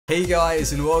Hey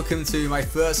guys, and welcome to my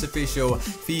first official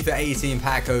FIFA 18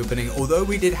 pack opening. Although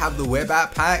we did have the web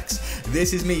app packs,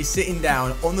 this is me sitting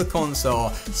down on the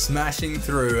console smashing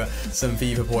through some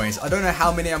FIFA points. I don't know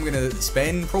how many I'm going to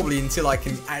spend, probably until I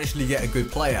can actually get a good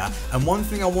player. And one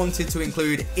thing I wanted to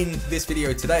include in this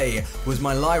video today was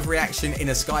my live reaction in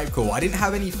a Skype call. I didn't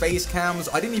have any face cams,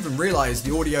 I didn't even realize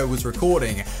the audio was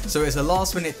recording, so it's a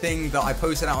last minute thing that I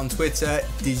posted out on Twitter.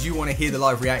 Did you want to hear the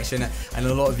live reaction? And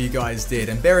a lot of you guys did.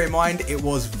 And bear in mind, it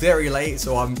was very late,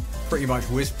 so I'm pretty much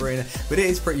whispering, but it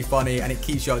is pretty funny and it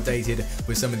keeps you updated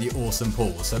with some of the awesome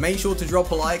pulls. So make sure to drop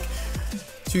a like.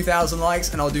 2,000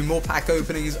 likes and I'll do more pack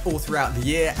openings all throughout the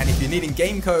year. And if you're needing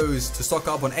game codes to stock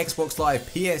up on Xbox Live,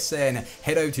 PSN,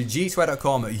 head over to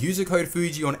g2a.com, use the code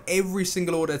Fuji on every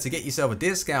single order to get yourself a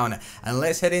discount. And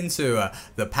let's head into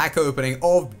the pack opening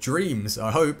of dreams, I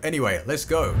hope. Anyway, let's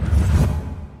go.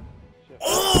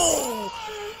 Oh!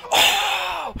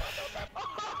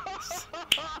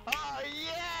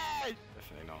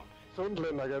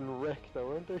 Sunderland are getting wrecked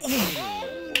though, aren't they?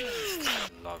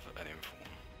 Love an inform.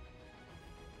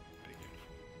 Big inform.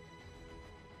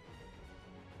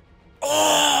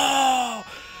 Oh!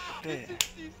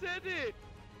 He said it!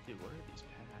 Dude, what are these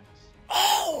packs?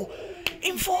 Oh!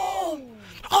 Inform!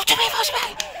 Oh, 2 informs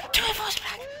back! 2 informs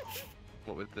back!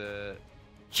 What with the...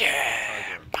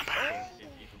 Yeah!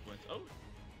 Oh.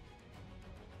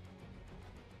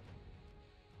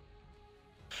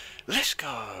 Let's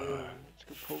go!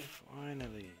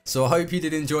 Finally. So I hope you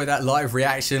did enjoy that live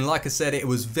reaction. Like I said, it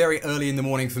was very early in the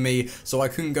morning for me, so I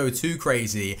couldn't go too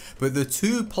crazy. But the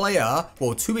two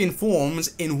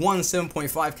informs in one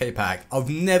 7.5k pack. I've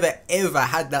never ever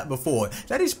had that before.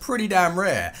 That is pretty damn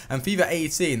rare. And FIFA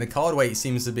 18, the card weight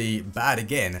seems to be bad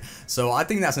again. So I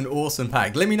think that's an awesome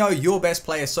pack. Let me know your best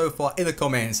player so far in the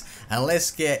comments, and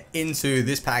let's get into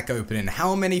this pack opening.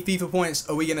 How many FIFA points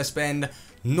are we going to spend?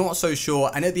 Not so sure.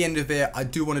 And at the end of it, I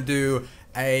do want to do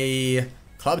a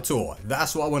club tour.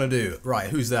 That's what I want to do. Right,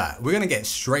 who's that? We're going to get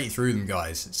straight through them,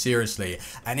 guys. Seriously.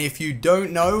 And if you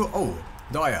don't know... Oh,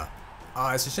 Dyer.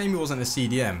 It's a shame he wasn't a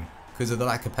CDM because of the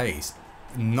lack of pace.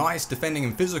 Nice defending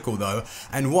and physical, though.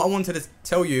 And what I wanted to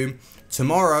tell you,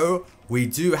 tomorrow we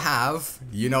do have...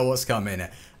 You know what's coming.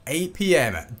 8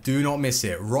 PM, do not miss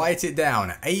it, write it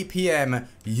down, 8 PM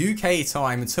UK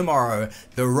time tomorrow,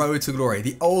 the road to glory,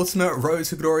 the ultimate road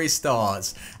to glory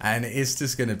starts, and it's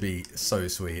just going to be so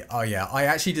sweet. Oh yeah, I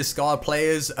actually discard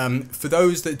players. For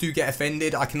those that do get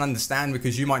offended, I can understand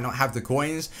because you might not have the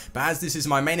coins, but as this is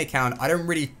my main account, I don't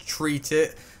really treat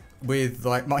it with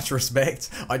like much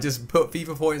respect. I just put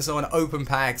FIFA points on, open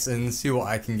packs and see what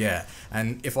I can get,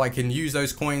 and if I can use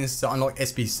those coins to unlock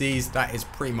SBCs, that is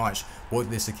pretty much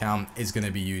what this account is going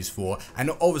to be used for.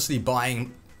 And obviously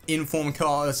buying inform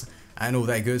cards and all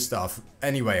that good stuff.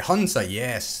 Anyway, Hunter,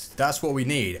 yes, that's what we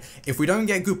need. If we don't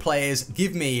get good players,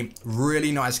 give me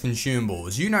really nice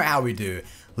consumables. You know how we do.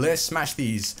 Let's smash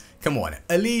these. Come on,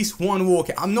 at least one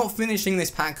walkout. I'm not finishing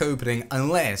this pack opening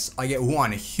unless I get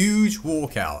one huge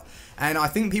walkout. And I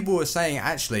think people were saying,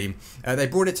 actually, they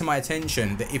brought it to my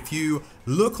attention that if you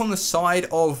look on the side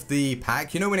of the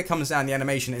pack, you know when it comes down the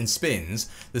animation and spins,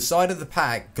 the side of the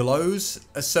pack glows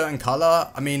a certain color.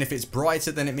 I mean, if it's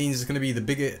brighter, then it means it's going to be the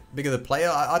bigger the player.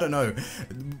 I don't know.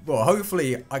 Well,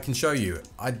 hopefully I can show you.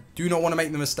 I do not want to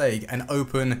make the mistake and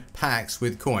open packs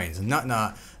with coins.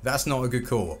 Nah, that's not a good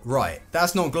call. Right,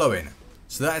 that's not glowing.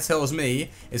 So that tells me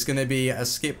it's going to be a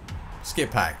skip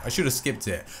pack. I should have skipped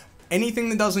it. Anything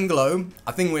that doesn't glow,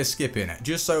 I think we're skipping it,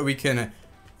 just so we can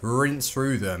rinse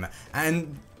through them.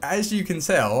 And as you can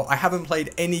tell, I haven't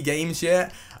played any games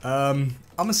yet. I'm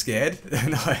scared.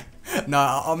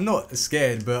 No, I'm not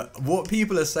scared, but what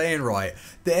people are saying, right,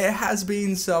 there has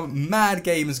been some mad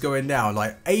games going down,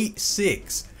 like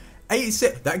 8-6.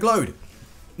 8-6, that glowed.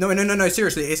 No,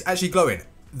 seriously, it's actually glowing.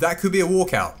 That could be a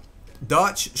walkout.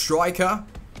 Dutch, striker,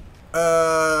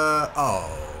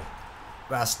 oh,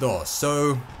 that's lost.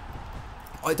 So...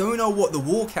 I don't know what the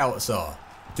walkouts are.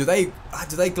 Do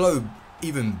they glow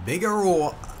even bigger,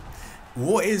 or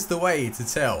what is the way to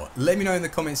tell? Let me know in the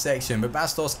comment section. But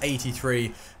Bastos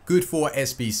 83, good for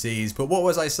SBCs. But what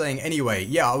was I saying anyway?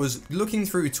 Yeah, I was looking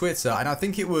through Twitter and I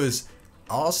think it was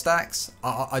Rstacks.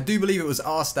 I do believe it was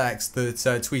Rstacks that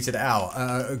tweeted out.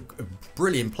 A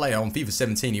brilliant player on FIFA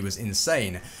 17. He was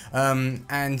insane.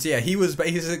 And yeah, he was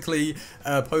basically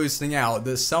posting out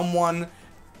that someone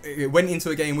went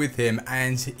into a game with him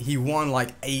and he won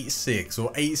like 8-6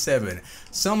 or 8-7,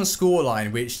 some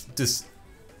scoreline which just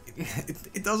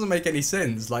it doesn't make any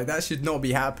sense. Like, that should not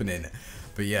be happening.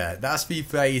 But But yeah, that's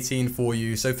FIFA 18 for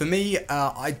you. So for me,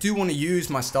 I do want to use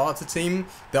my starter team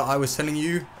that I was telling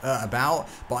you about,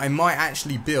 but I might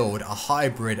actually build a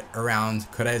hybrid around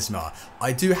Quaresma.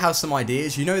 I do have some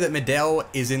ideas. You know that Medel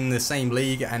is in the same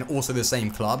league and also the same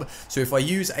club. So if I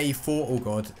use a 4, oh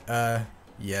god,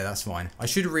 yeah, that's fine. I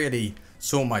should really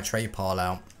sort my trade pile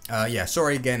out. Yeah,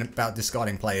 sorry again about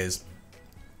discarding players.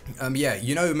 Yeah,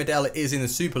 you know Medel is in the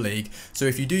Super League, so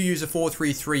if you do use a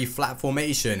 4-3-3 flat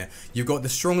formation, you've got the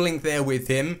strong link there with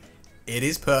him. It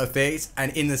is perfect,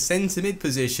 and in the centre mid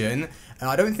position,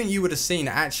 I don't think you would have seen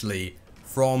actually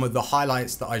from the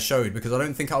highlights that I showed, because I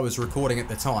don't think I was recording at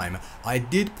the time. I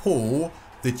did pull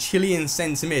the Chilean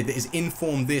centre mid that is in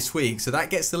form this week, so that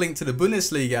gets the link to the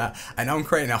Bundesliga, and I'm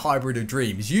creating a hybrid of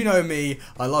dreams. You know me,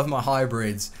 I love my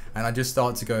hybrids, and I just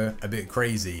start to go a bit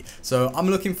crazy. So I'm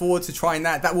looking forward to trying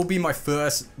that. That will be my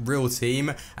first real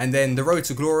team, and then the road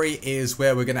to glory is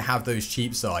where we're going to have those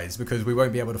cheap sides, because we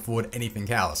won't be able to afford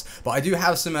anything else. But I do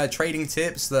have some trading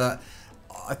tips that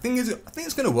I think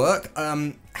it's going to work.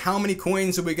 How many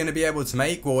coins are we going to be able to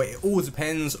make? Well, it all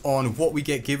depends on what we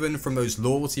get given from those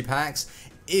loyalty packs.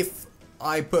 If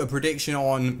I put a prediction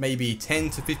on maybe 10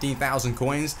 to 15,000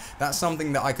 coins, that's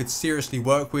something that I could seriously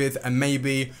work with and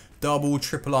maybe double,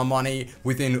 triple our money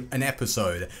within an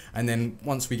episode. And then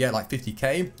once we get like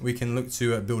 50k, we can look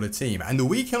to build a team. And the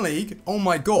Weekend League, oh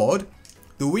my god,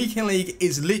 the Weekend League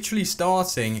is literally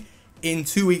starting in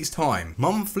 2 weeks time.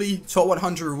 Monthly top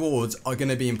 100 rewards are going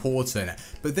to be important,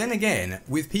 but then again,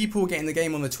 with people getting the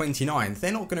game on the 29th,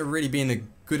 they're not going to really be in a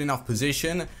good enough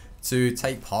position to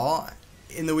take part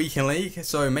in the Weekend League,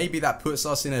 so maybe that puts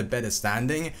us in a better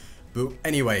standing. But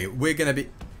anyway, we're going to be...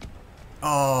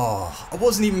 Oh, I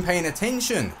wasn't even paying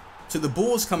attention to the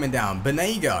balls coming down.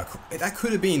 Banega, that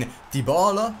could have been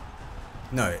Dybala.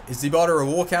 No, is Dybala a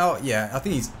walkout? Yeah, I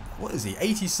think he's... What is he,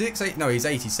 86? No, he's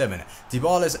 87.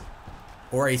 Dybala's...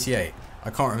 Or 88. I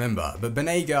can't remember. But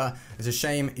Banega, it's a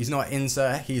shame he's not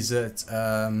Inter. He's at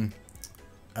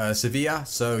Sevilla.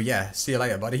 So yeah, see you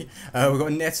later, buddy. We've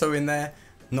got Neto in there.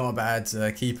 Not a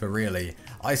bad keeper, really.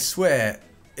 I swear,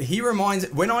 he reminds...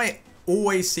 When I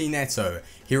always see Neto,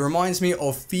 he reminds me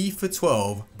of FIFA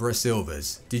 12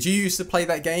 Brasilvas. Did you used to play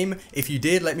that game? If you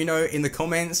did, let me know in the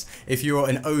comments. If you're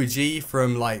an OG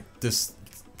from like just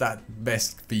that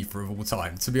best FIFA of all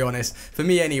time, to be honest. For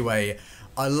me anyway,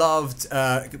 I loved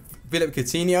Philip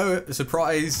Coutinho,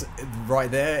 surprise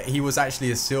right there. He was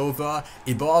actually a silver.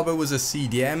 Ibarba was a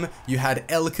CDM. You had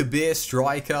El Kabir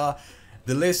striker.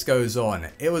 The list goes on.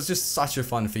 It was just such a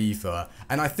fun FIFA.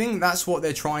 And I think that's what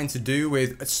they're trying to do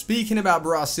with... Speaking about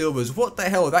Bra Silvers, what the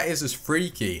hell? That is just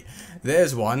freaky.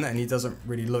 There's one, and he doesn't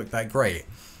really look that great.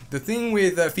 The thing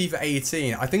with FIFA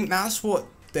 18, I think that's what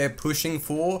they're pushing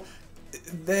for.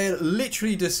 They're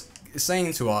literally just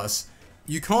saying to us,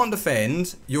 you can't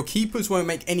defend, your keepers won't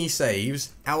make any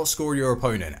saves, outscore your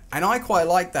opponent. And I quite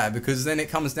like that, because then it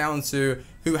comes down to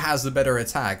who has the better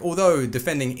attack. Although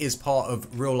defending is part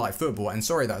of real life football, and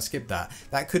sorry that I skipped that.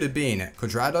 That could have been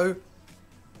Cuadrado.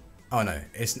 Oh no,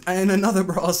 it's and another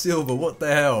Bra Silva, what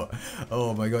the hell?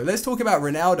 Oh my god, let's talk about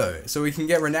Ronaldo, so we can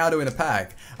get Ronaldo in a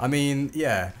pack. I mean,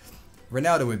 yeah,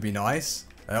 Ronaldo would be nice.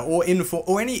 Or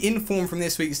any inform from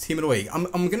this week's Team of the Week. I'm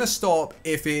going to stop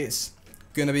if it's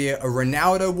going to be a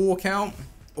Ronaldo walkout,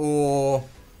 or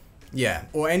yeah,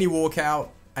 or any walkout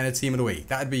and a Team of the Week.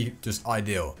 That'd be just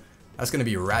ideal. That's going to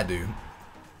be Radu.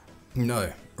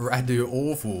 No, Radu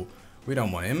awful. We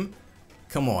don't want him.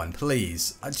 Come on,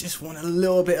 please. I just want a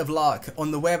little bit of luck.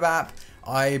 On the web app,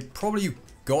 I probably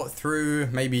got through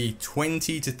maybe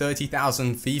 20 to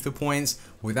 30,000 FIFA points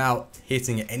without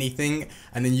hitting anything,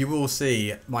 and then you will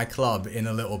see my club in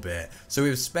a little bit. So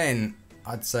we've spent,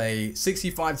 I'd say,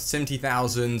 65 to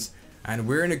 70,000, and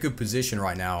we're in a good position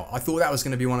right now. I thought that was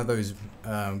going to be one of those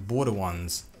border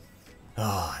ones.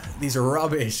 Ah, these are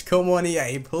rubbish. Come on,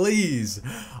 EA, please.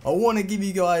 I want to give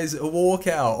you guys a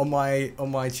walkout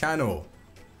on my channel.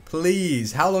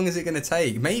 Please. How long is it going to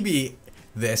take? Maybe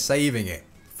they're saving it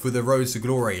for the road to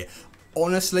glory.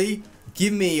 Honestly,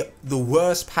 give me the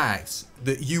worst packs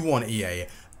that you want, EA.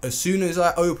 As soon as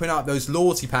I open up those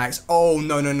loyalty packs, oh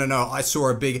no no no no! I saw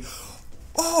a big,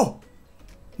 oh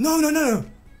no no no!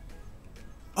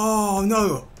 Oh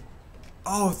no!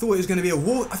 Oh, I thought it was going to be a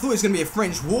walk. I thought it was going to be a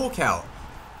French walkout.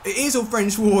 It is a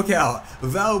French walkout.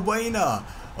 Valbuena.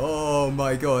 Oh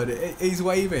my god, he's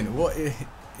waving. What?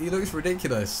 He looks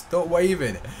ridiculous. Stop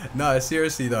waving. No,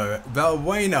 seriously though,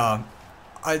 Valbuena.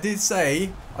 I did say,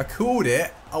 I called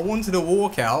it, I wanted a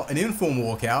walkout, an inform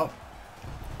walkout.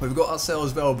 We've got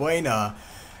ourselves Valbuena.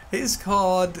 His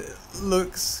card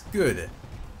looks good.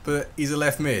 but he's a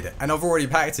left mid. And I've already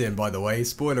packed him, by the way.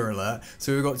 Spoiler alert.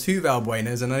 So we've got 2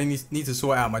 Valbuenas, and I need to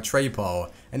sort out my trade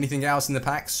pile. Anything else in the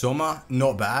pack? Sommer,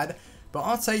 not bad. But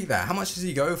I'll take that. How much does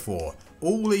he go for?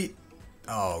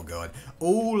 Oh, God.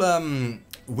 All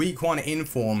week 1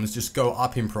 informs just go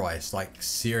up in price. Like,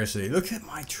 seriously. Look at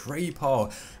my trade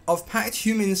pile. I've packed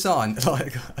Human Sun.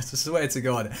 Like, I swear to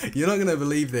God. You're not going to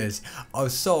believe this.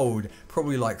 I've sold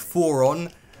probably like 4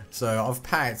 on. So I've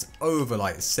packed over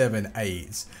like 7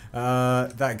 8s.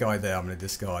 That guy there I'm going to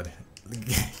discard.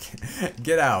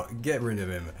 Get out. Get rid of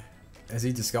him. Has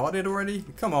he discarded already?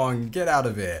 Come on, get out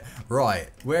of it. Right,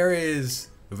 where is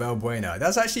Valbuena?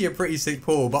 That's actually a pretty sick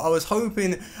pull, but I was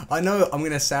hoping, I know I'm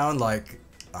going to sound like,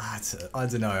 I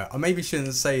don't know, I maybe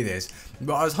shouldn't say this,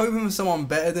 but I was hoping for someone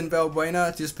better than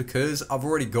Valbuena just because I've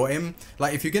already got him.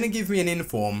 Like, if you're going to give me an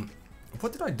inform,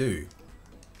 what did I do?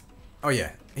 Oh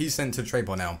yeah, he's sent to the trade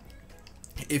pile now.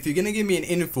 If you're going to give me an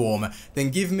inform, then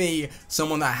give me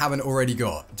someone that I haven't already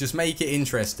got. Just make it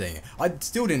interesting. I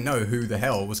still didn't know who the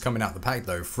hell was coming out the pack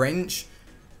though. French?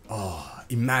 Oh,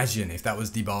 imagine if that was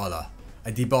Dybala.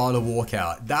 A Dybala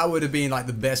walkout. That would have been like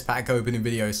the best pack opening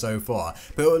video so far.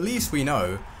 But at least we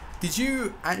know. Did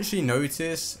you actually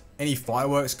notice any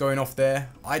fireworks going off there?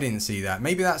 I didn't see that.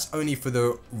 Maybe that's only for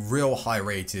the real high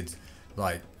rated,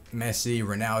 like Messi,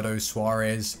 Ronaldo,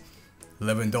 Suarez,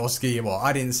 Lewandowski. Well,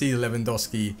 I didn't see the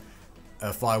Lewandowski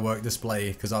firework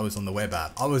display because I was on the web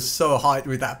app. I was so hyped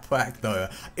with that pack though.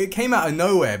 It came out of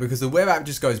nowhere because the web app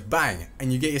just goes bang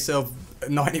and you get yourself a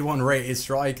 91 rated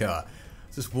striker.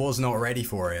 Just was not ready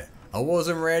for it. I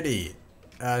wasn't ready.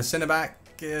 Centre back?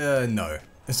 No.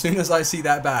 As soon as I see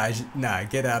that badge, nah,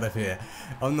 get out of here.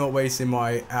 I'm not wasting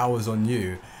my hours on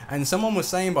you. And someone was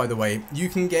saying, by the way, you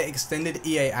can get extended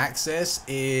EA access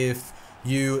if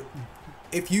you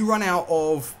run out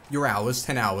of your hours,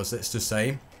 10 hours let's just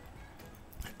say,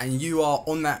 and you are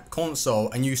on that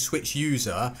console and you switch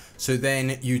user, so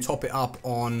then you top it up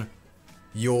on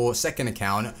your second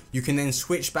account, you can then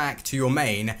switch back to your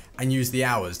main and use the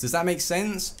hours. Does that make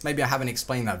sense? Maybe I haven't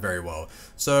explained that very well.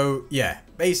 So yeah,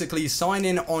 basically sign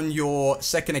in on your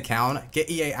second account, get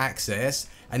EA access,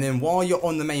 and then while you're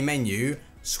on the main menu,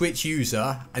 switch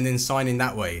user and then sign in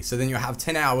that way. So then you'll have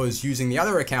 10 hours using the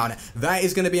other account. That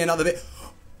is going to be another bit.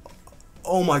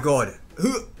 Oh my God.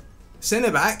 Who?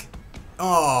 Centre back?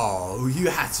 Oh, you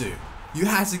had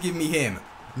to give me him.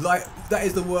 Like, that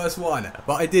is the worst one.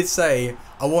 But I did say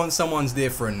I want someone's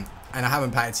different, and I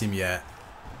haven't packed him yet.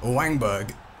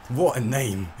 Wangberg. What a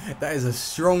name. That is a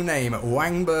strong name.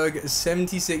 Wangberg,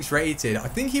 76 rated. I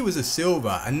think he was a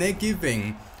silver, and they're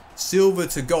giving silver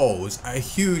to goals a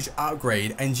huge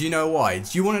upgrade. And do you know why?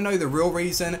 Do you want to know the real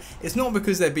reason? It's not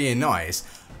because they're being nice.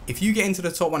 If you get into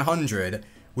the top 100,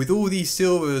 with all these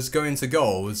silvers going to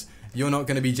goals, you're not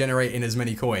going to be generating as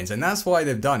many coins, and that's why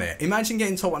they've done it. Imagine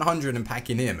getting top 100 and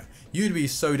packing him. You'd be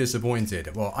so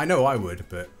disappointed. Well, I know I would,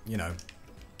 but you know,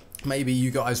 maybe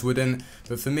you guys wouldn't.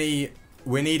 But for me,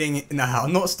 we're needing, nah,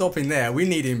 I'm not stopping there. We're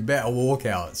needing better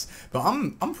walkouts. But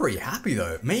I'm pretty happy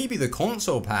though. Maybe the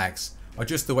console packs are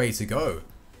just the way to go.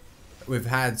 We've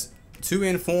had 2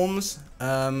 informs,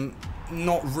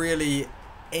 not really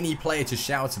any player to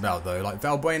shout about though. Like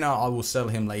Valbuena, I will sell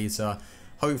him later.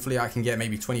 Hopefully I can get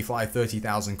maybe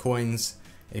 25,000-30,000 coins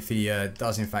if he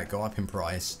does in fact go up in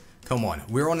price. Come on,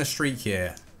 we're on a streak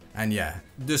here. And yeah,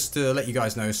 just to let you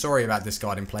guys know, sorry about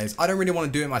discarding players. I don't really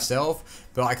want to do it myself,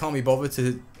 but I can't be bothered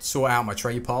to sort out my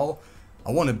trade pile.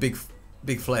 I want a big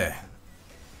flare.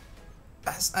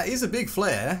 That is a big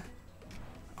flare.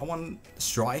 I want a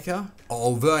striker.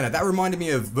 Oh, Werner. That reminded me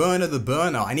of Werner the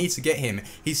Burner. I need to get him.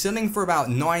 He's selling for about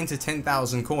 9,000 to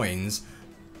 10,000 coins.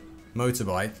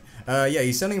 Motorbike. Yeah,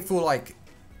 he's selling for like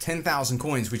 10,000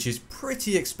 coins, which is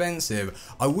pretty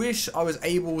expensive. I wish I was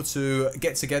able to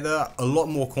get together a lot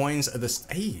more coins at this.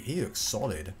 He looks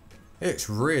solid. He looks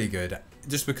really good,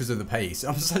 just because of the pace.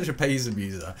 I'm such a pace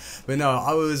abuser. But no,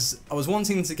 I was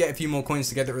wanting to get a few more coins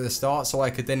together at the start so I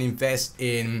could then invest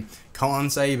in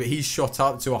Kante, but he's shot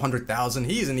up to 100,000.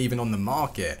 He isn't even on the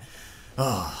market.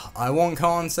 I want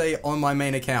Kante on my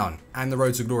main account and the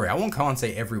Road to Glory. I want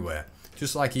Kante everywhere,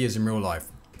 just like he is in real life.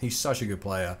 He's such a good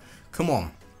player. Come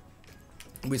on.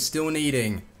 We're still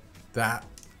needing that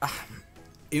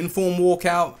inform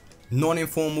walkout,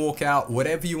 non-inform walkout,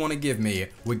 whatever you want to give me,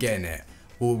 we're getting it.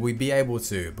 Will we be able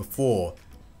to before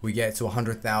we get to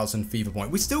 100,000 FIFA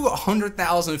points. We still got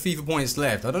 100,000 FIFA points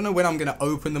left. I don't know when I'm going to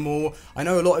open them all. I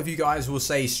know a lot of you guys will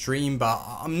say stream, but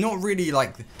I'm not really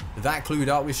like that clued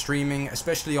up with streaming,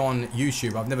 especially on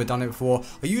YouTube. I've never done it before.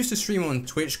 I used to stream on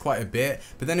Twitch quite a bit,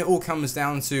 but then it all comes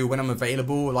down to when I'm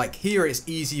available. Like here, it's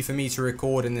easy for me to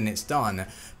record and then it's done.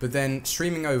 But then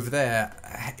streaming over there,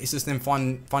 it's just then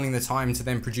finding the time to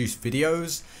then produce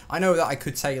videos. I know that I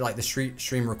could take like the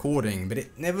stream recording, but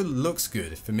it never looks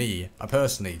good for me,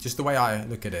 personally, just the way I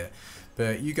look at it.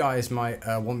 But you guys might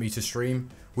want me to stream.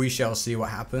 We shall see what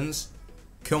happens.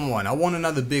 Come on, I want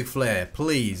another big flare,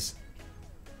 please.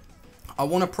 I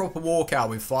want a proper walkout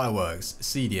with fireworks.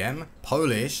 CDM,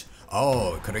 Polish.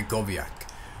 Oh, Krygowiak.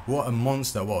 What a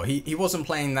monster. Well, he wasn't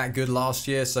playing that good last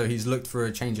year, so he's looked for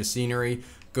a change of scenery,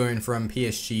 going from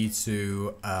PSG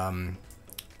to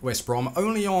West Brom,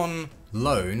 only on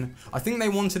loan. I think they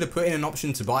wanted to put in an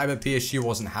option to buy, but PSG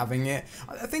wasn't having it.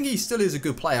 I think he still is a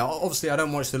good player. Obviously, I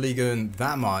don't watch the Liga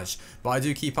that much, but I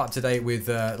do keep up to date with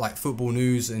like football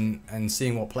news and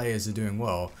seeing what players are doing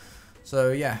well.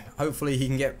 So yeah, hopefully he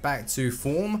can get back to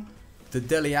form. The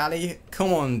Dele Alli,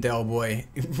 come on Del boy,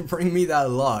 bring me that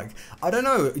luck. I don't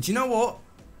know, do you know what?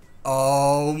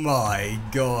 Oh my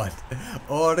god,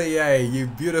 Aurier, you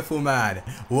beautiful man,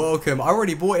 welcome. I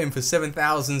already bought him for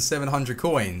 7,700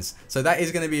 coins, so that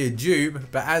is going to be a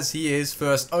dupe, but as he is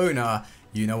first owner,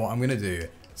 you know what I'm going to do.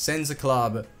 Sends a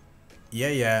club,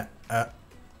 yeah,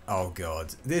 oh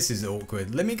god, this is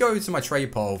awkward. Let me go to my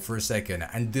trade pole for a second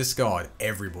and discard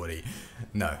everybody.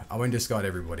 No, I won't discard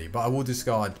everybody, but I will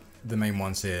discard the main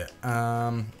ones here.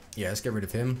 Yeah, let's get rid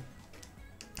of him.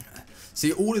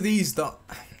 See, all of these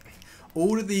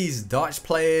Dutch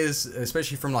players,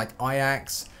 especially from like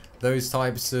Ajax, those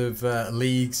types of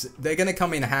leagues, they're going to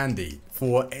come in handy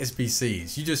for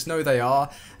SBCs. You just know they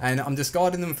are, and I'm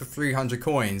discarding them for 300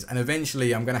 coins, and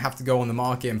eventually I'm going to have to go on the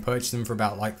market and purchase them for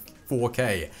about like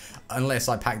 4k, unless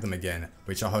I pack them again,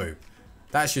 which I hope.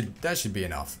 That should be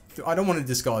enough. I don't want to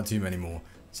discard too many more.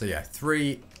 So yeah,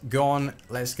 3 gone.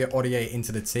 Let's get Aurier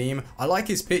into the team. I like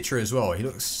his picture as well. He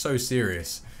looks so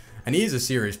serious. And he is a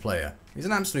serious player. He's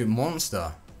an absolute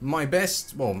monster. My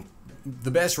best, well,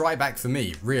 the best right back for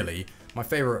me, really. My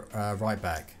favorite right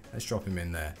back. Let's drop him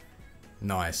in there.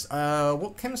 Nice.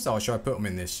 What chem style should I put him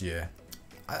in this year?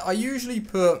 I usually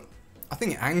put, I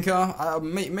think Anchor,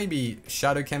 maybe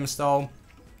Shadow chem style.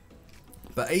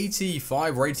 But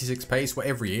 85 or 86 pace,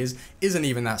 whatever he is, isn't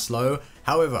even that slow.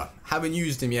 However, haven't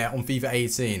used him yet on FIFA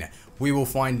 18. We will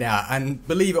find out. And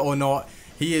believe it or not,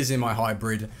 he is in my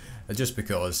hybrid. Just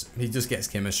because he just gets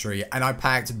chemistry. And I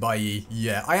packed Bailly.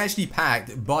 Yeah, I actually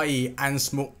packed Bailly and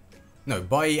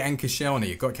Bailly and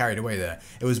Koscielny. Got carried away there.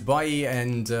 It was Bailly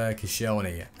and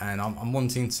Koscielny. And I'm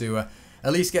wanting to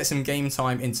at least get some game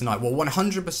time in tonight. Well,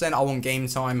 100% I want game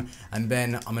time. And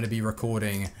then I'm going to be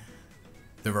recording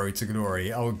the Road to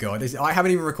Glory. Oh god, I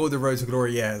haven't even recorded the Road to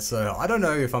Glory yet, so I don't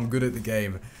know if I'm good at the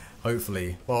game.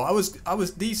 Hopefully. Well, I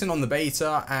was decent on the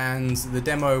beta, and the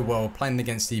demo, well, playing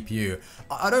against CPU.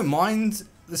 I don't mind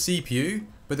the CPU,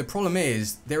 but the problem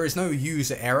is there is no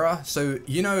user error, so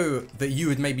you know that you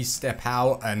would maybe step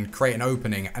out and create an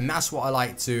opening, and that's what I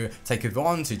like to take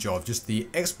advantage of, just the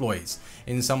exploits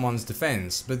in someone's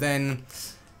defense. But then,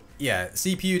 yeah,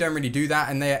 CPU don't really do that,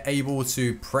 and they're able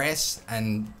to press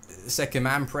and second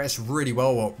man press really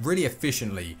well, or really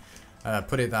efficiently,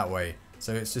 put it that way.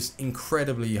 So it's just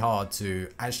incredibly hard to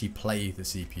actually play the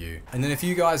CPU. And then if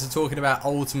you guys are talking about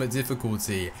ultimate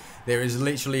difficulty, there is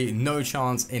literally no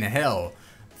chance in hell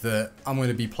that I'm going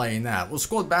to be playing that. Well,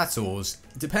 squad battles,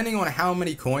 depending on how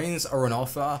many coins are on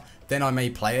offer, then I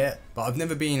may play it, but I've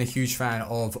never been a huge fan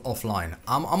of offline.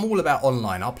 I'm all about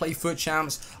online. I'll play FUT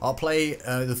Champs, I'll play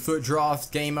the FUT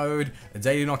Draft game mode, a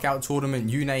daily knockout tournament,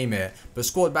 you name it. But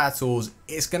squad battles,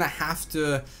 it's gonna have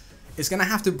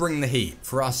to bring the heat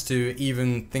for us to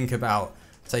even think about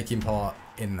taking part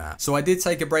in that. So I did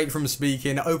take a break from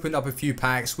speaking, opened up a few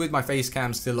packs with my face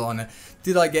cam still on.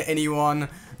 Did I get anyone?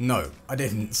 No, I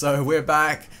didn't. So we're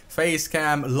back, face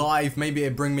cam live. Maybe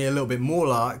it'd bring me a little bit more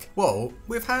luck. Well,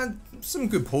 we've had some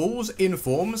good pulls,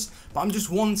 informs, but I'm just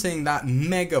wanting that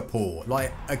mega pull,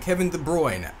 like a Kevin De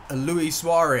Bruyne, a Luis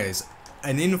Suarez,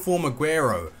 an inform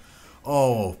Aguero.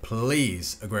 Oh,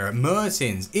 please, Aguero.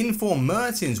 Mertens, inform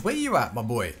Mertens, where you at, my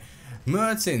boy?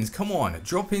 Mertens, come on,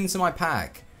 drop into my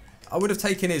pack. I would have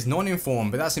taken his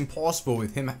non-inform, but that's impossible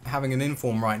with him having an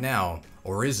inform right now.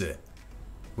 Or is it?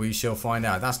 We shall find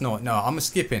out. That's not, no, I'm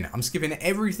skipping. I'm skipping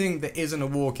everything that isn't a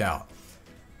walkout.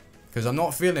 Because I'm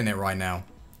not feeling it right now.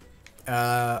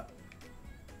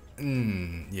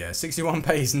 Yeah, 61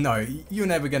 pace, no, you're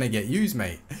never going to get used,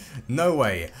 mate. No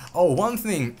way. Oh, one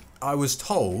thing I was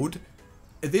told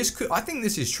I think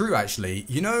this is true actually.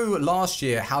 You know last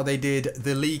year how they did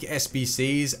the league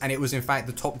SBCs and it was in fact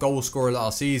the top goal scorer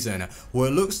last season? Well,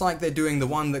 it looks like they're doing the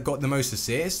one that got the most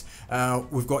assists.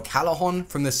 We've got Callahan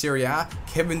from the Serie A,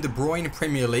 Kevin De Bruyne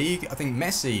Premier League. I think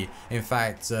Messi in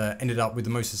fact ended up with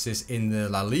the most assists in the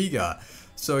La Liga.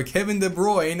 So Kevin De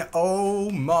Bruyne, oh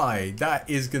my, that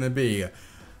is going to be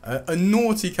a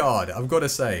naughty card, I've got to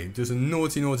say. Just a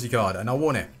naughty card, and I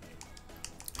want it.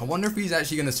 I wonder if he's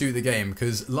actually going to suit the game,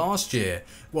 because last year,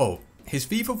 well, his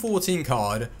FIFA 14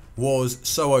 card was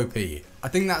so OP. I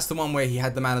think that's the one where he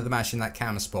had the man of the match in that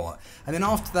cam spot. And then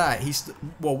after that,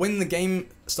 when the game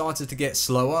started to get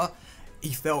slower, he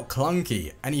felt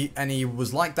clunky. And he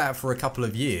was like that for a couple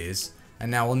of years. And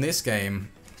now on this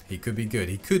game, he could be good.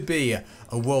 He could be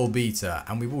a world beater,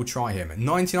 and we will try him.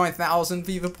 99,000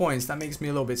 FIFA points, that makes me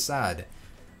a little bit sad.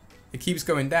 It keeps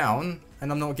going down,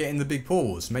 and I'm not getting the big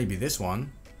pulls. Maybe this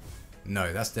one.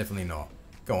 No, that's definitely not.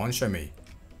 Go on, show me.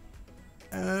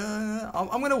 I'm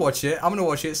going to watch it. I'm going to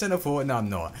watch it. Center forward. No, I'm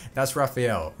not. That's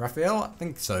Raphael. Raphael? I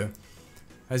think so.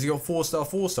 Has he got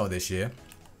 4-star this year?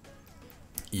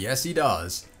 Yes, he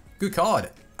does. Good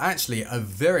card. Actually, a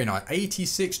very nice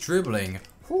 86 dribbling.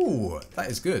 Ooh,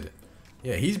 that is good.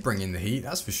 Yeah, he's bringing the heat.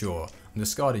 That's for sure. I'm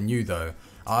discarding you, though.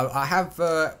 I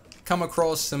have come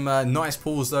across some nice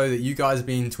pulls, though, that you guys have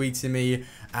been tweeting me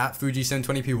at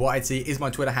Fuji720pyt is my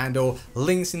Twitter handle.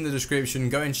 Links in the description.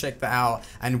 Go and check that out.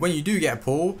 And when you do get a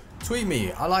pull, tweet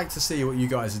me. I like to see what you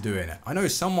guys are doing. I know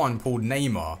someone pulled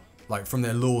Neymar, like from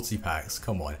their loyalty packs.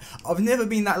 Come on. I've never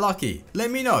been that lucky. Let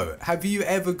me know. Have you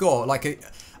ever got like a...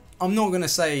 I'm not going to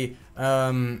say...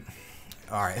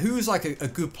 Alright, who's like a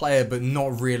good player but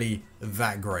not really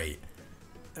that great?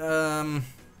 I'd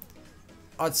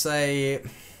say...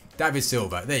 David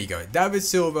Silva, there you go. David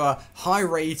Silva, high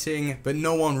rating, but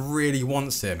no one really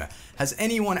wants him. Has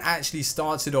anyone actually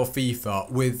started off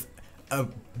FIFA with a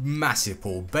massive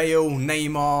pull? Bale,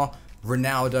 Neymar,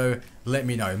 Ronaldo, let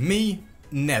me know. Me,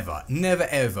 never. Never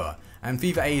ever. And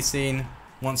FIFA 18,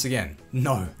 once again,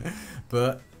 no.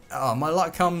 But my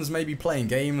luck comes maybe playing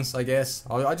games, I guess.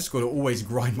 I just got to always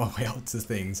grind my way up to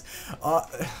things.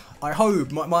 I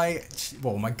hope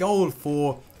my goal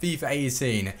for FIFA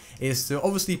 18 is to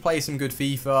obviously play some good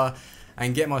FIFA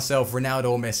and get myself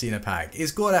Ronaldo or Messi in a pack.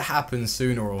 It's got to happen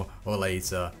sooner or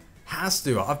later. Has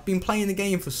to. I've been playing the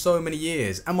game for so many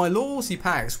years, and my loyalty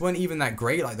packs weren't even that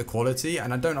great, like the quality,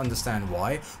 and I don't understand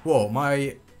why. Well,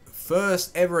 my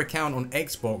first ever account on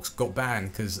Xbox got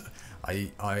banned because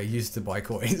I used to buy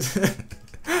coins.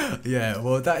 Yeah,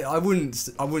 well, I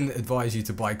wouldn't advise you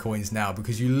to buy coins now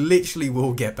because you literally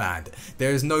will get banned.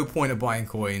 There is no point of buying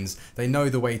coins. They know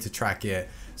the way to track it.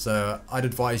 So I'd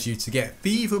advise you to get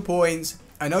FIFA points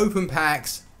and open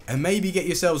packs and maybe get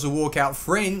yourselves a walkout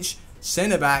French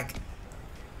centre back.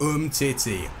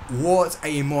 Titi. What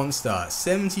a monster.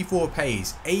 74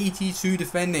 pace, 82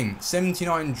 defending,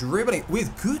 79 dribbling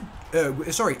with good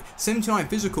 79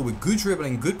 physical with good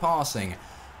dribbling, good passing.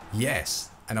 Yes.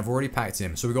 And I've already packed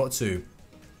him, so we got 2.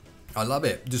 I love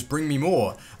it. Just bring me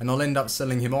more, and I'll end up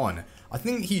selling him on. I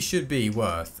think he should be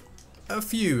worth a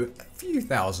few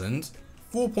thousand.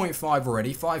 4.5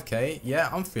 already, 5k. Yeah,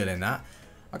 I'm feeling that.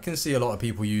 I can see a lot of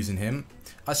people using him.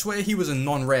 I swear he was a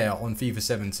non-rare on FIFA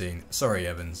 17. Sorry,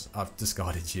 Evans, I've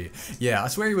discarded you. Yeah, I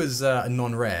swear he was a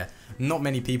non-rare. Not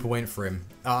many people went for him.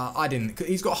 I didn't.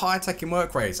 He's got high attacking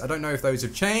work rates. I don't know if those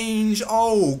have changed.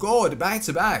 Oh, God, back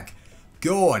to back.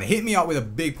 Go on, hit me up with a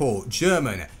big pull.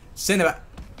 German, centre back.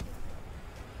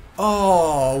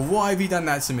 Oh, why have you done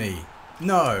that to me?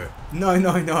 No.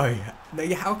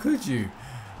 How could you?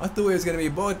 I thought it was going to be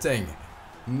a Boateng.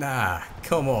 Nah,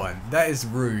 come on. That is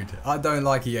rude. I don't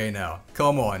like EA now.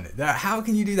 Come on. How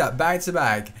can you do that back to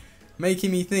back?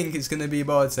 Making me think it's going to be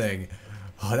Boateng.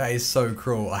 Oh, that is so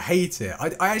cruel. I hate it.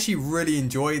 I actually really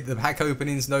enjoyed the pack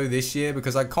openings though this year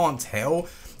because I can't tell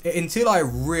until I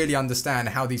really understand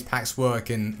how these packs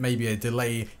work and maybe a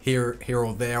delay here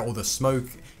or there, or the smoke,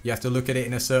 you have to look at it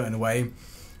in a certain way.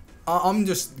 I'm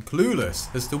just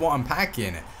clueless as to what I'm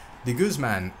packing. The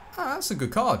Guzman, that's a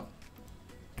good card.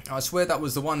 I swear that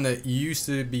was the one that used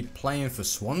to be playing for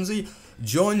Swansea.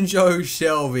 John Joe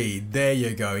Shelby, there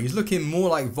you go. He's looking more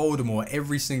like Voldemort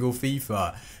every single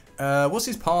FIFA. What's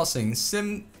his passing?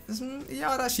 Yeah,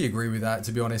 I'd actually agree with that,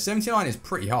 to be honest. 79 is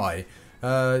pretty high.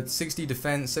 60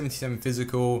 defense, 77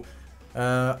 physical.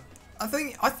 I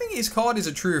think his card is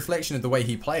a true reflection of the way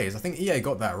he plays. I think EA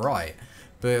got that right.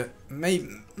 But maybe,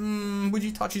 would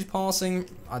you touch his passing?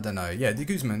 I don't know. Yeah, the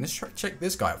Guzman. Let's check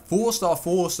this guy. 4-star,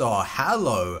 4-star.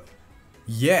 Hello.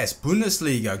 Yes,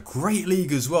 Bundesliga. Great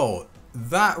league as well.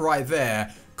 That right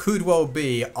there could well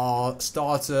be our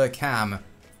starter cam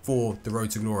for the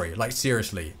Road to Glory. Like,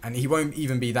 seriously. And he won't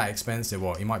even be that expensive.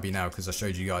 Well, he might be now because I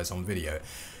showed you guys on video.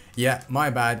 Yeah, my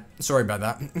bad. Sorry about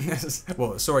that.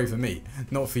 Well, sorry for me.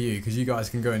 Not for you, because you guys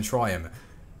can go and try him.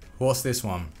 What's this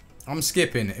one? I'm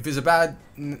skipping. If it's a bad...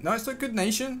 No, it's a good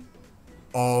nation.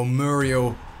 Oh,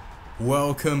 Muriel.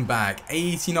 Welcome back.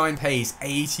 89 pace,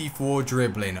 84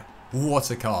 dribbling.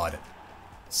 What a card.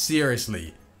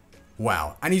 Seriously.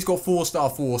 Wow. And he's got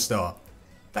 4-star, 4-star.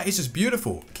 That is just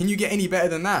beautiful. Can you get any better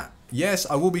than that? Yes,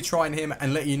 I will be trying him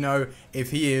and let you know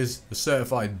if he is a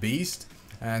certified beast.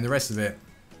 And the rest of it,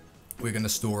 we're going to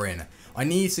store in. I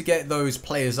need to get those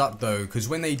players up though, because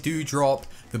when they do drop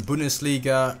the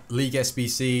Bundesliga, League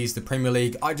SBCs, the Premier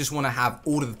League, I just want to have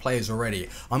all of the players already.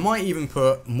 I might even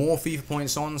put more FIFA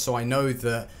points on so I know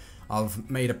that I've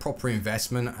made a proper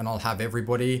investment and I'll have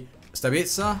everybody.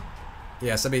 Stabitza?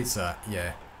 Yeah, Stabitza,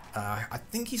 yeah. I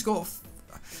think he's got...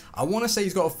 I want to say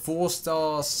he's got a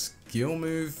 4-star skill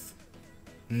move.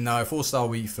 No, 4-star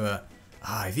weak foot.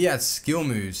 If he had skill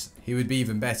moves, he would be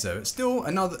even better. But still,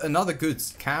 another good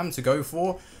cam to go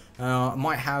for. I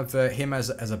might have him as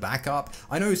a backup.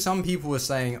 I know some people were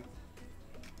saying...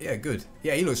 Yeah, good.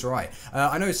 Yeah, he looks right.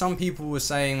 I know some people were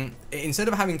saying, instead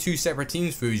of having 2 separate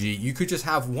teams, Fuji, you could just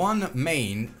have one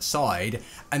main side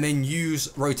and then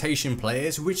use rotation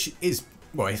players, which is...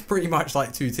 Well, it's pretty much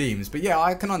like 2 teams, but yeah,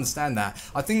 I can understand that.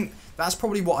 I think that's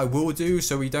probably what I will do,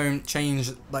 so we don't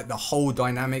change like the whole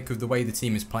dynamic of the way the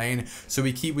team is playing. So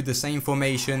we keep with the same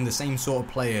formation, the same sort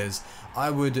of players. I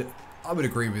would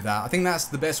agree with that. I think that's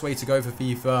the best way to go for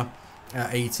FIFA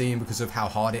 18 because of how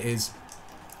hard it is.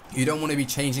 You don't want to be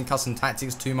changing custom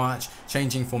tactics too much,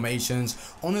 changing formations.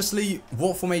 Honestly,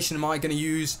 what formation am I going to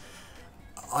use?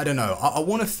 I don't know. I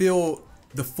want to feel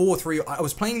the 4-3. I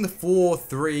was playing the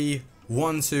 4-3.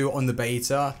 1-2 on the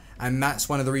beta, and that's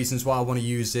one of the reasons why I want to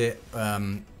use it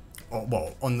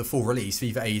well, on the full release,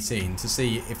 FIFA 18, to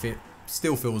see if it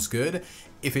still feels good.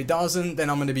 If it doesn't, then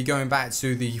I'm going to be going back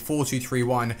to the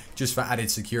 4-2-3-1 just for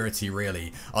added security,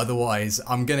 really. Otherwise,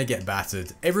 I'm going to get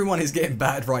battered. Everyone is getting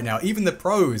battered right now. Even the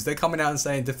pros, they're coming out and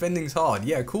saying defending's hard.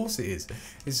 Yeah, of course it is.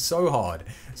 It's so hard.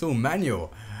 It's all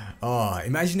manual.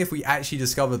 Imagine if we actually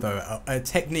discover, though, a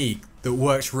technique that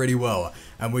works really well,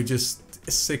 and we're just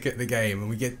sick at the game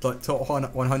and we get like top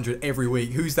 100 every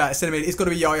week. Who's that? Centimeter? It's got to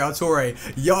be Yaya Toure.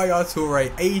 Yaya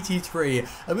Toure, 83.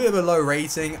 A bit of a low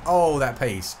rating. Oh, that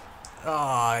pace.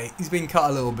 He's been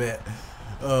cut a little bit.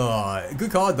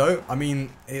 Good card though. I mean,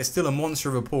 it's still a monster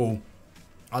of a pull.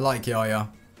 I like Yaya.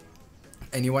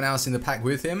 Anyone else in the pack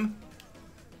with him?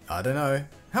 I don't know.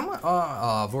 How much?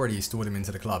 I've already stored him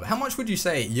into the club. How much would you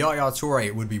say Yaya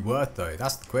Toure would be worth though?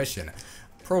 That's the question.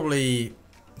 Probably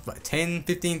like 10,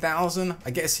 15,000. I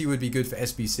guess he would be good for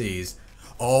SBCs.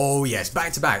 Oh yes,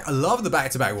 back to back. I love the back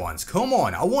to back ones. Come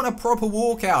on, I want a proper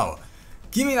walkout.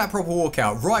 Give me that proper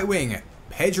walkout. Right wing,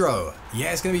 Pedro.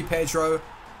 Yeah, it's gonna be Pedro.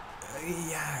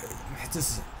 Yeah,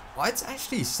 I'd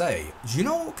actually say, do you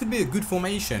know what could be a good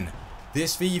formation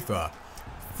this FIFA?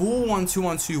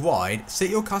 4-1-2-1-2 wide. Set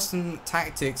your custom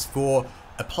tactics for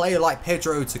a player like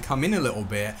Pedro to come in a little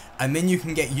bit, and then you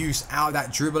can get use out of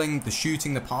that dribbling, the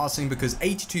shooting, the passing, because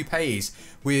 82 pace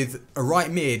with a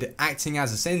right mid acting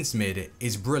as a centre mid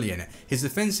is brilliant. His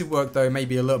defensive work though may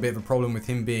be a little bit of a problem with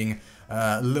him being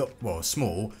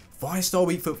small. 5-star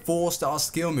weak foot, 4-star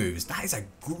skill moves. That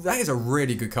is a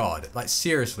really good card. Like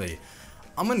seriously,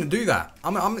 I'm gonna do that.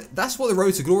 That's what the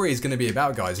Road to Glory is gonna be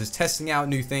about, guys. Is testing out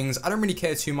new things. I don't really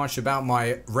care too much about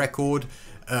my record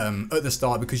at the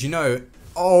start because you know.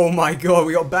 Oh my god,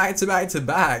 we got back to back to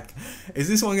back. Is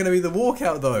this one going to be the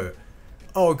walkout though?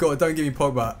 Oh god, don't give me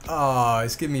Pogba.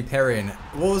 It's giving me Perrin.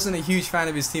 Wasn't a huge fan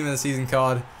of his team in the season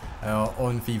card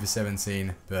on FIFA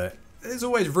 17, but there's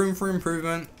always room for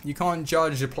improvement. You can't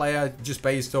judge a player just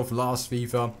based off last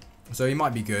FIFA, so he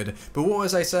might be good. But what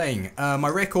was I saying? My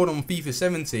record on FIFA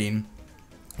 17,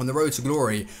 on the Road to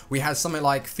Glory, we had something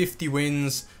like 50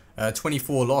 wins,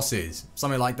 24 losses,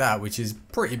 something like that, which is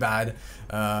pretty bad.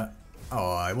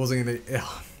 It wasn't gonna.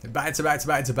 Back to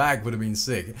back would have been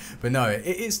sick, but no,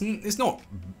 it's not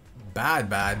bad,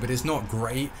 but it's not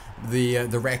great. The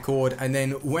record, and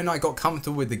then when I got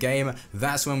comfortable with the game,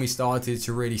 that's when we started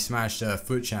to really smash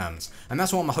foot champs, and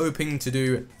that's what I'm hoping to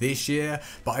do this year.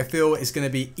 But I feel it's going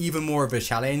to be even more of a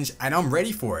challenge, and I'm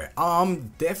ready for it.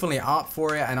 I'm definitely up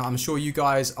for it, and I'm sure you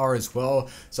guys are as well.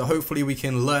 So hopefully we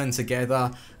can learn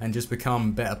together and just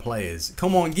become better players.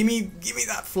 Come on, give me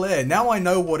that flair. Now I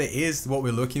know what it is, what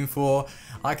we're looking for.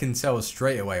 I can tell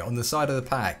straight away. On the side of the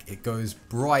pack, it goes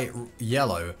bright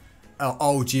yellow.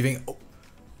 Oh, Jiving.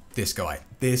 This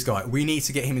guy, we need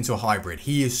to get him into a hybrid.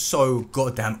 He is so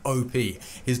goddamn OP.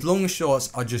 His long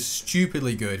shots are just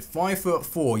stupidly good.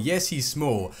 5'4", yes he's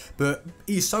small, but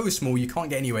he's so small you can't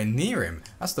get anywhere near him.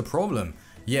 That's the problem.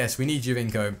 Yes, we need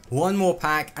Giovinco. One more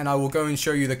pack and I will go and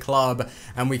show you the club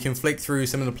and we can flick through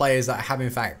some of the players that I have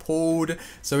in fact pulled.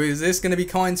 So is this going to be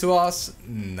kind to us?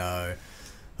 No.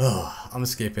 Oh, I'm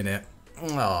skipping it.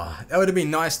 Oh, that would have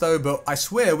been nice though, but I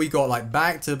swear we got like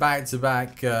back to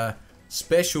back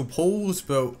special pulls,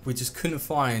 but we just couldn't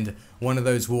find one of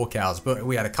those walkouts. But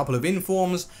we had a couple of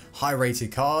informs, high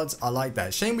rated cards. I like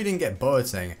that. Shame we didn't get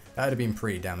Boateng. That would have been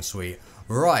pretty damn sweet.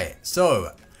 Right,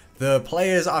 so the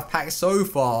players I've packed so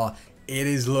far, it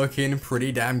is looking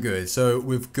pretty damn good. So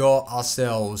we've got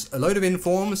ourselves a load of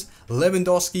informs,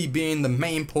 Lewandowski being the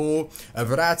main pull,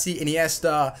 Verratti,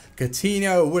 Iniesta,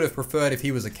 Coutinho would have preferred if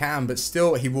he was a cam, but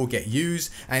still he will get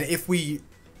used. And if we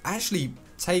actually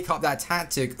take up that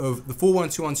tactic of the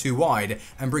 4-1-2-1-2 wide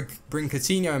and bring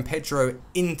Coutinho and Pedro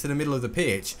into the middle of the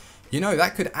pitch, you know,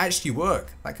 that could actually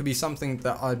work. That could be something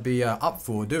that I'd be up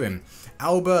for doing.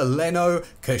 Alba, Leno,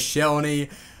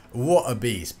 Koscielny, what a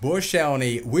beast.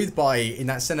 Koscielny with Bailly in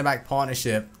that centre-back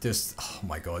partnership, just, oh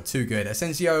my god, too good.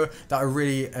 Asensio, that I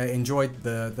really enjoyed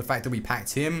the fact that we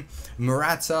packed him.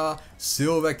 Morata,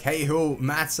 Silva, Cahill,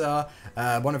 Mata,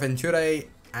 Bonaventure,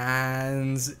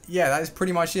 and yeah, that is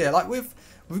pretty much it. Like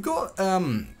we've got,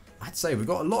 I'd say we've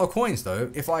got a lot of coins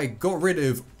though. If I got rid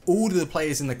of all of the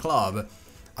players in the club,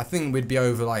 I think we'd be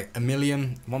over like 1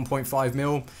 million, 1.5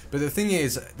 mil. But the thing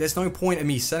is, there's no point in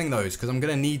me selling those because I'm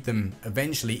going to need them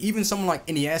eventually. Even someone like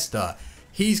Iniesta,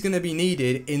 he's going to be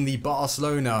needed in the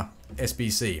Barcelona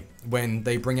SBC when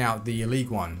they bring out the League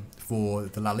One for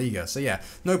the La Liga. So yeah,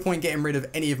 no point getting rid of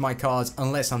any of my cards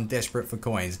unless I'm desperate for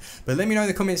coins. But let me know in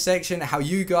the comment section how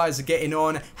you guys are getting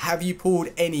on. Have you pulled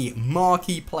any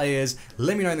marquee players?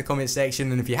 Let me know in the comment section.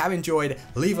 And if you have enjoyed,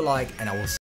 leave a like and I will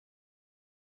see